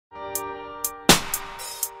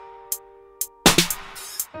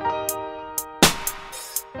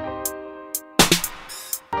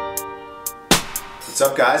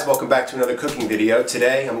What's up guys? Welcome back to another cooking video.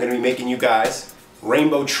 Today I'm going to be making you guys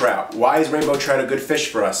rainbow trout. Why is rainbow trout a good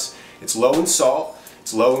fish for us? It's low in salt,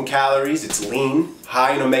 it's low in calories, it's lean,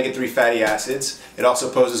 high in omega-3 fatty acids. It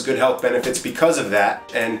also poses good health benefits because of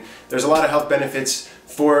that, and there's a lot of health benefits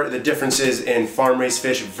for the differences in farm-raised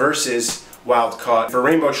fish versus wild-caught. For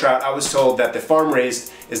rainbow trout, I was told that the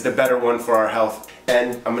farm-raised is the better one for our health,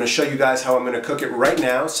 and I'm going to show you guys how I'm going to cook it right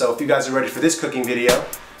now. So if you guys are ready for this cooking video,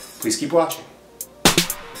 please keep watching.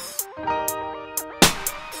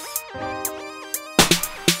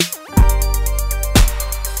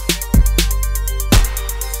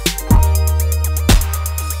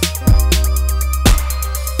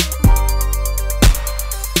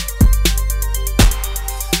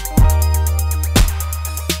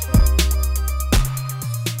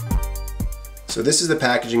 So this is the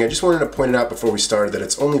packaging. I just wanted to point it out before we started that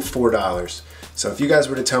it's only $4. So if you guys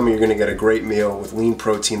were to tell me you're going to get a great meal with lean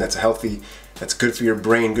protein that's healthy, that's good for your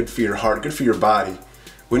brain, good for your heart, good for your body,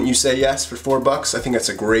 wouldn't you say yes for $4? I think that's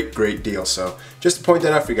a great deal. So just to point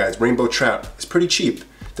that out for you guys, rainbow trout is pretty cheap.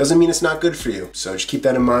 Doesn't mean it's not good for you. So just keep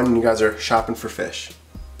that in mind when you guys are shopping for fish.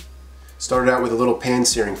 Started out with a little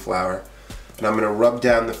pan-searing flour, and I'm going to rub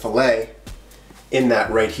down the filet in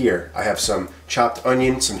that right here. I have some chopped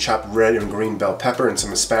onion, some chopped red and green bell pepper, and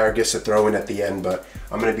some asparagus to throw in at the end, but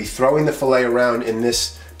I'm going to be throwing the filet around in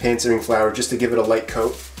this pan-searing flour just to give it a light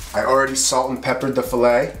coat. I already salt and peppered the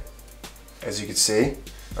filet, as you can see.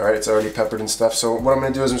 Alright, it's already peppered and stuff, so what I'm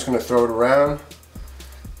going to do is I'm just going to throw it around.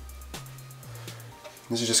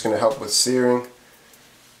 This is just going to help with searing.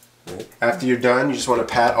 After you're done, you just want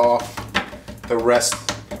to pat off the rest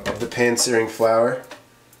of the pan-searing flour.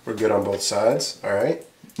 We're good on both sides, alright?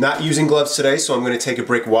 Not using gloves today, so I'm going to take a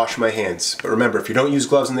break, wash my hands. But remember, if you don't use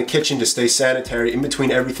gloves in the kitchen to stay sanitary, in between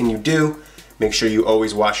everything you do, make sure you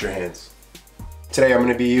always wash your hands. Today I'm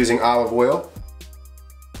going to be using olive oil.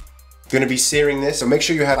 I'm going to be searing this, so make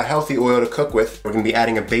sure you have a healthy oil to cook with. We're going to be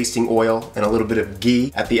adding a basting oil and a little bit of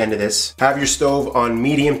ghee at the end of this. Have your stove on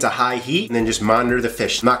medium to high heat, and then just monitor the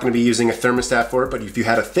fish. I'm not going to be using a thermostat for it, but if you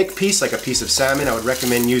had a thick piece, like a piece of salmon, I would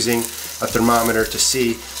recommend using a thermometer to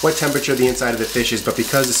see what temperature the inside of the fish is, but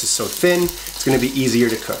because this is so thin, it's going to be easier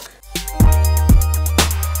to cook.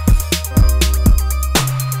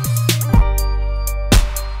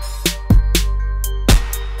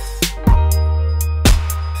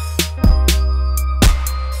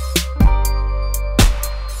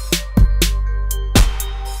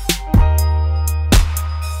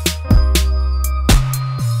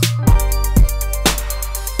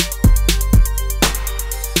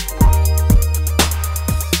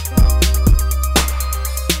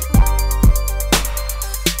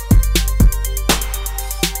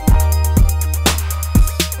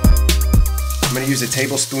 I'm going to use a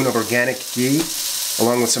tablespoon of organic ghee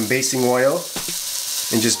along with some basting oil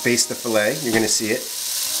and just baste the filet. You're going to see it.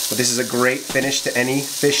 But this is a great finish to any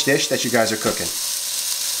fish dish that you guys are cooking.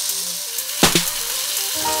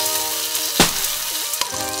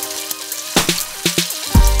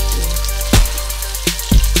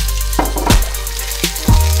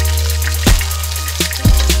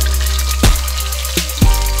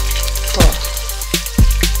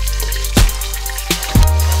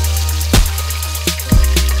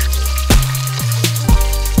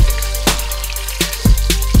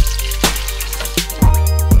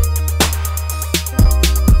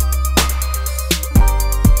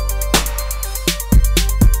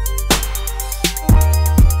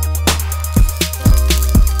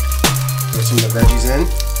 Some of the veggies in.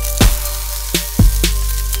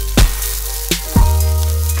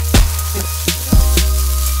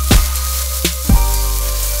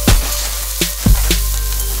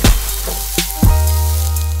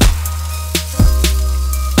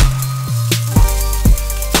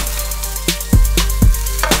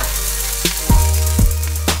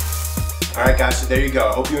 Alright guys, so there you go.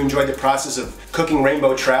 I hope you enjoyed the process of cooking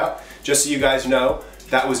rainbow trout. Just so you guys know,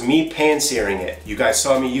 that was me pan-searing it. You guys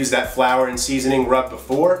saw me use that flour and seasoning rub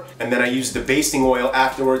before, and then I used the basting oil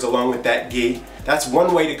afterwards along with that ghee. That's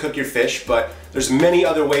one way to cook your fish, but there's many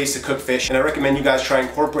other ways to cook fish, and I recommend you guys try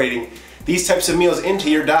incorporating these types of meals into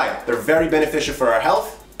your diet. They're very beneficial for our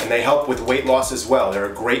health, and they help with weight loss as well.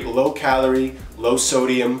 They're a great low-calorie,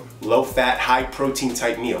 low-sodium, low-fat, high-protein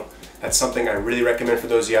type meal. That's something I really recommend for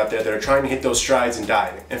those of you out there that are trying to hit those strides in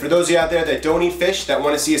dieting. And for those of you out there that don't eat fish, that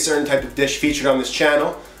want to see a certain type of dish featured on this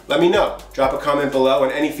channel, let me know. Drop a comment below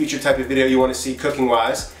on any future type of video you want to see cooking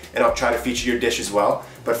wise, and I'll try to feature your dish as well.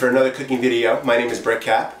 But for another cooking video, my name is Brett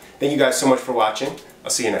Cap. Thank you guys so much for watching. I'll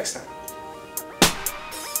see you next time.